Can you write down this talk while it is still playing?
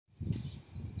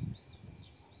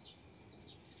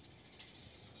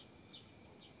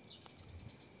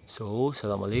So,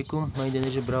 Assalamu alaikum, my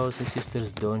dear brothers and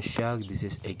sisters, don't shock, this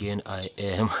is again I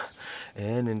am.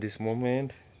 And in this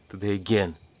moment, today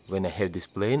again, when I have this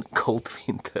plain cold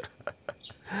winter,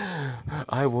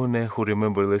 I wanna, who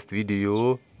remember last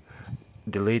video,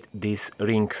 delete these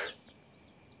rings,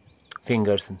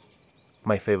 fingers,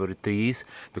 my favorite trees,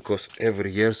 because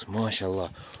every year,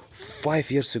 mashallah, 5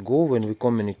 years ago when we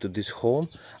coming to this home,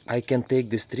 I can take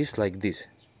these trees like this,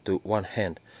 to one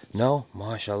hand. Now,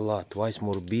 mashallah, twice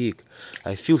more big.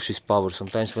 I feel she's power.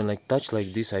 Sometimes when I touch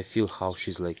like this, I feel how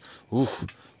she's like, oof,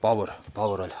 power,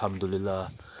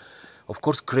 alhamdulillah. Of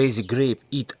course, crazy grape,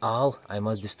 eat all. I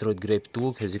must destroy grape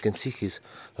too. As you can see, he's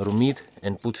rumit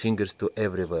and put fingers to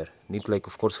everywhere. Need like,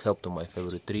 of course, help to my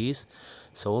favorite trees.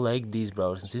 So like these,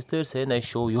 brothers and sisters, and I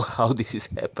show you how this is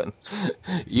happen.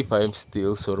 If I'm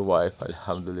still survive,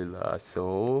 alhamdulillah.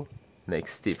 So,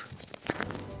 next step.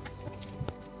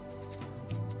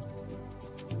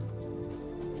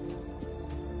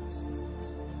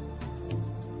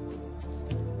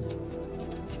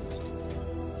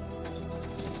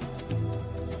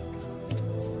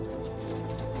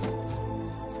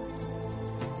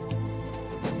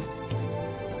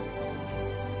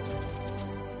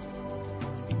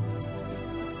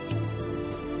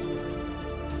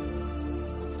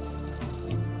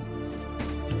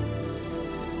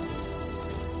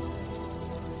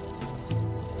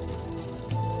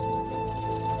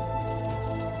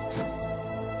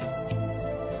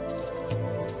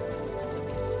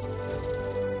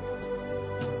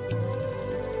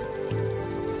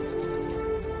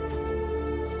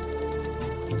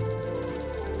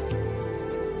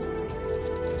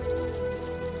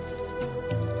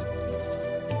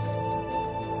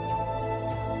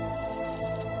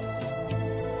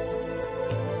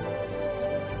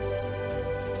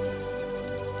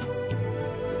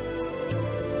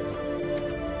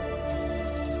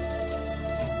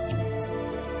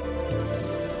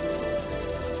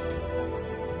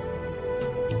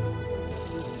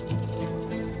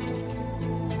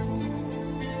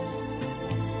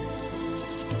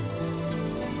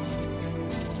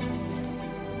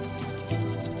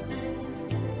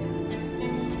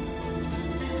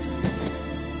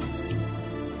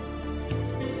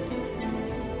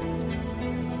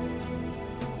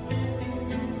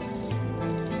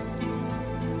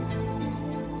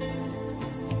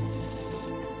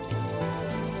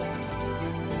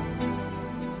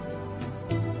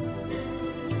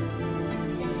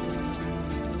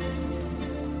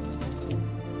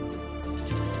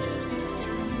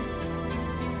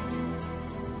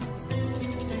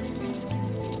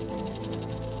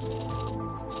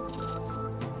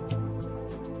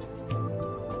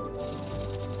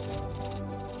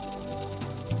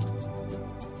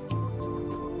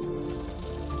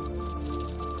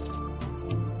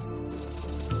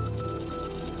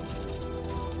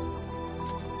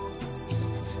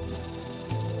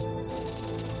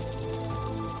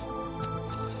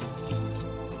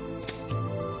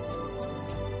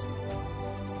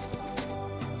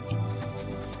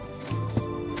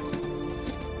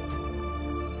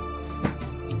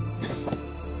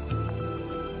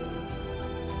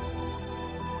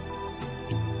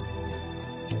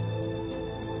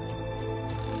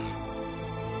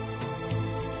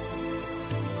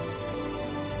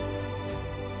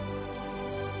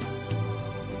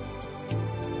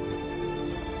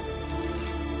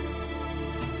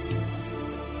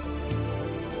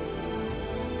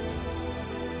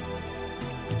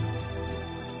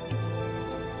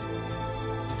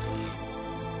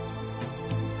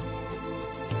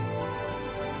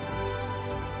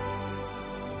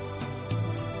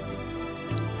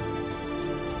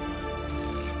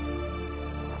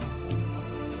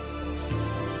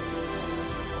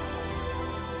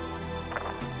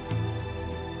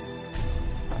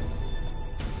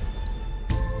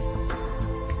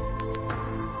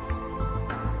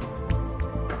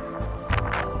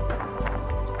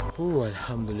 Oh,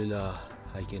 alhamdulillah,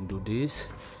 I can do this.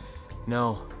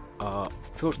 Now,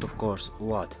 first of course,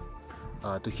 what?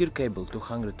 To here cable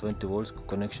 220 volts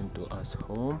connection to us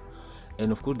home,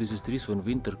 and of course this is trees when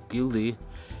winter killy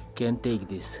can take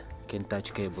this, can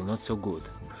touch cable, not so good.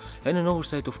 And on our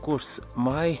side, of course,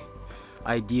 my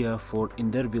idea for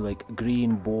in there be like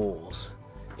green balls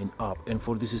and up, and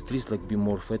for this is trees like be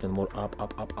more fat and more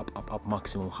up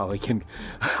maximum how I can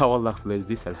how Allah plays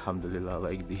this, alhamdulillah,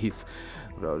 like this,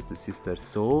 brothers and sisters.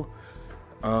 So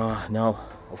now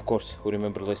of course, who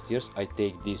remember last years, I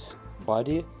take this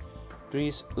body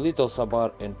trees, little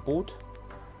sabar and put,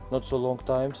 not so long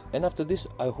times, and after this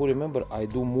I who remember I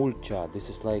do mulcha. This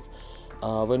is like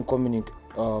when coming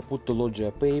put to lodge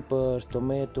papers,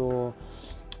 tomato,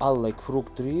 all like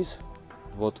fruit trees,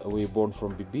 what we born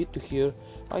from BB to here.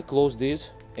 I close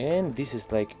this, and this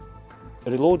is like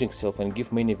reloading self and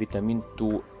give many vitamin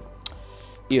to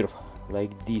earth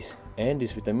like this, and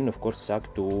this vitamin of course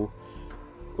suck to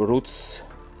roots,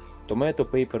 tomato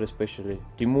paper especially,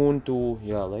 timun too,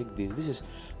 yeah, like this is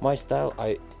my style.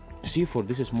 I see for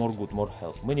this is more good, more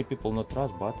health. Many people not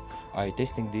trust, but I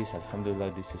testing this,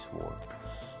 alhamdulillah, this is work.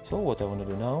 So what I want to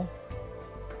do now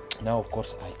of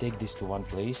course I take this to one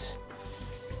place.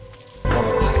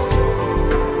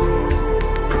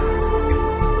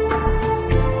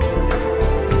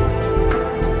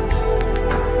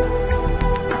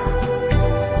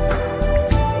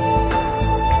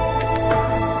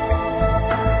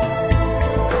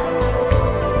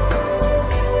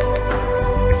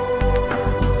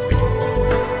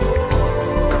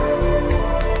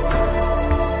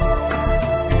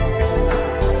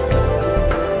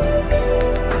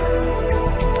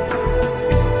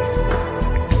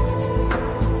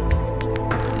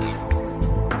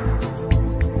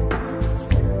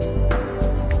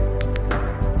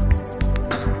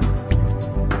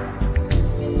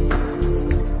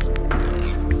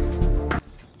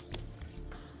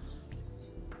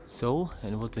 So,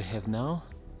 and what we have now,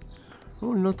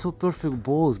 oh, not so perfect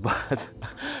balls, but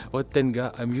what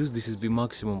tenga I'm used, this is the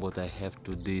maximum what I have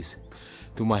to this,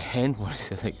 to my hand, more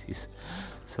like this.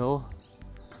 So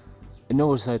in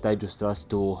our side I just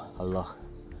trust to Allah,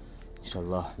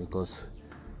 inshallah, because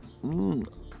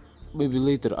maybe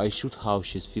later I shoot how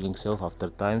she's feeling self after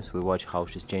times. We watch how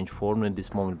she's changed form in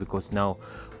this moment, because now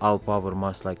all power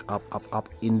must like up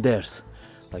in theirs,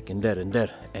 like in there and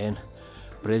there, and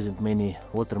present many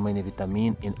water, many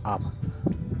vitamin in up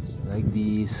like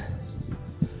this.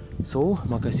 So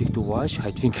makasih to watch. I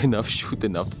think enough shoot,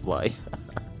 enough to fly.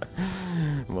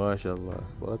 Mashallah.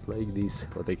 But like this,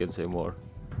 what I can say more,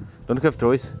 don't have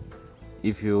choice.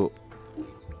 If you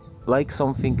like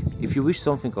something, if you wish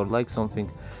something or like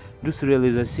something, just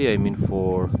realize I see, I mean,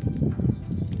 for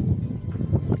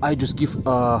I just give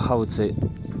how would say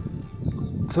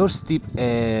first tip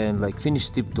and like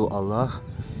finish tip to Allah,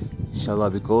 inshallah,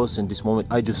 because in this moment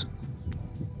I just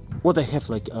what I have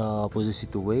like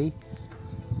positive way.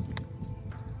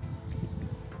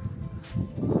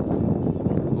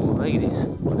 Oh, like this,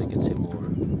 what I can say more.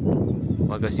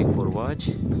 Makasih for watch.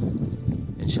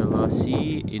 Inshallah,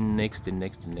 see in next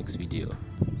video.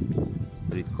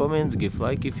 Read comments, give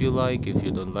like if you like. If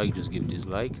you don't like, just give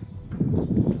dislike.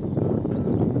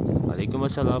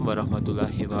 Waalaikumsalam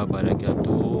warahmatullahi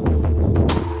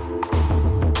wabarakatuh.